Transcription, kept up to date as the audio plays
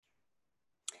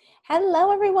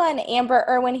Hello, everyone. Amber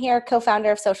Irwin here, co-founder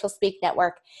of Social Speak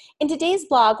Network. In today's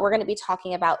blog, we're going to be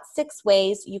talking about 6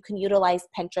 ways you can utilize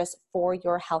Pinterest for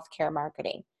your healthcare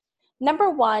marketing. Number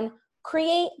 1,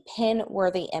 create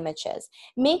pin-worthy images.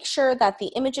 Make sure that the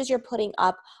images you're putting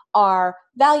up are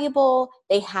valuable,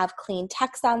 they have clean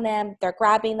text on them, they're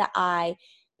grabbing the eye.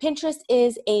 Pinterest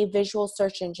is a visual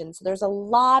search engine, so there's a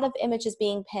lot of images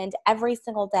being pinned every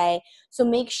single day, so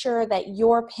make sure that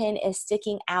your pin is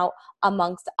sticking out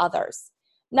amongst others.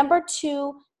 Number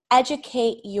 2,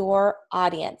 educate your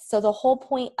audience. So the whole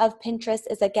point of Pinterest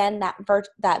is, again,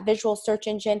 that visual search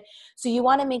engine. So you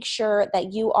want to make sure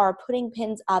that you are putting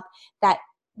pins up that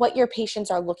what your patients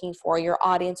are looking for, your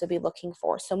audience would be looking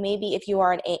for. So maybe if you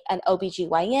are an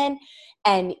OBGYN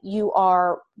and you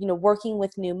are working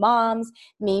with new moms,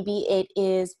 maybe it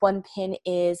is one pin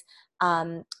is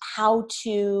how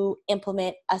to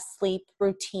implement a sleep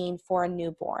routine for a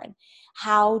newborn,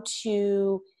 how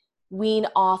to wean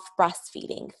off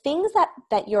breastfeeding, things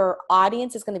that your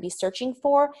audience is going to be searching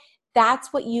for.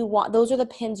 That's what you want. Those are the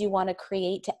pins you want to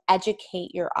create to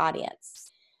educate your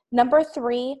audience. Number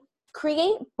 3,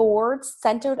 create boards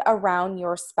centered around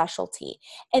your specialty.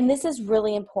 And this is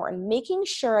really important, making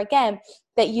sure, again,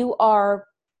 that you are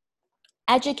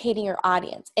educating your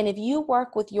audience. And if you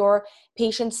work with your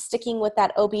patients, sticking with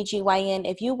that OBGYN,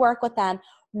 if you work with them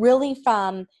really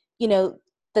from,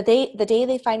 the day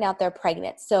they find out they're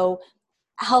pregnant. So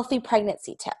healthy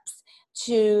pregnancy tips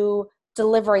to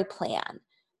delivery plan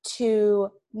to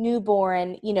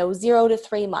newborn, 0 to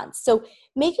 3 months. So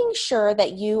making sure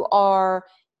that you are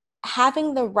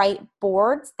having the right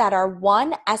boards that are,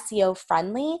 1, SEO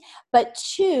friendly, but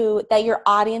 2, that your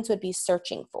audience would be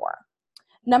searching for.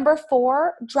 Number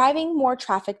 4, driving more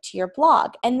traffic to your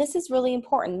blog. And this is really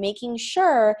important, making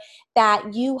sure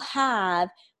that you have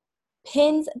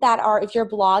pins that are, if you're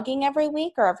blogging every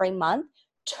week or every month,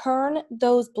 turn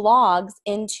those blogs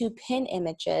into pin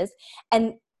images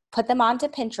and put them onto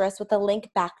Pinterest with a link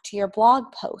back to your blog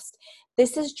post.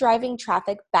 This is driving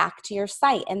traffic back to your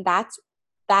site, and that's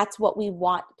what we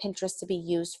want Pinterest to be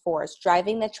used for, is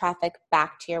driving the traffic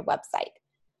back to your website.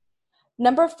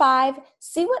 Number 5,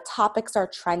 see what topics are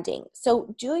trending.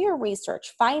 So do your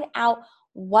research, find out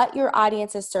what your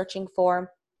audience is searching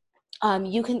for.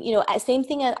 You can, same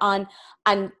thing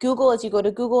on Google. As you go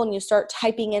to Google and you start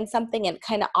typing in something and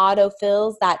kind of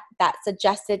auto-fills that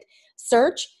suggested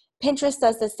search, Pinterest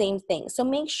does the same thing. So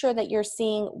make sure that you're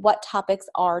seeing what topics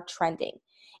are trending.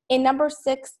 And number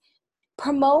 6,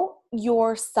 promote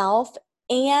yourself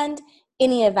and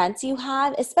any events you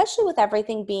have, especially with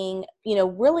everything being,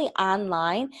 really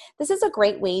online. This is a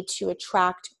great way to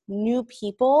attract new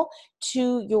people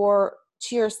to your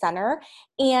center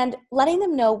and letting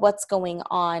them know what's going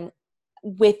on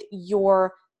with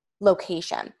your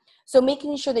location. So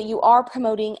making sure that you are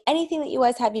promoting anything that you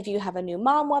guys have, if you have a new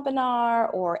mom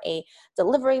webinar or a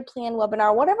delivery plan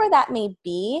webinar, whatever that may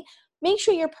be, make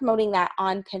sure you're promoting that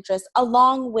on Pinterest,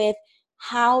 along with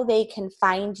how they can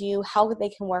find you, how they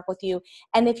can work with you,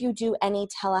 and if you do any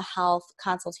telehealth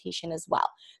consultation as well.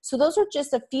 So those are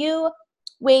just a few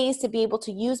ways to be able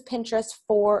to use Pinterest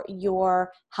for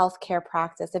your healthcare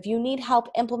practice. If you need help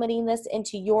implementing this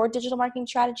into your digital marketing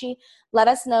strategy, let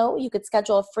us know. You could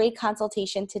schedule a free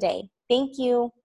consultation today. Thank you.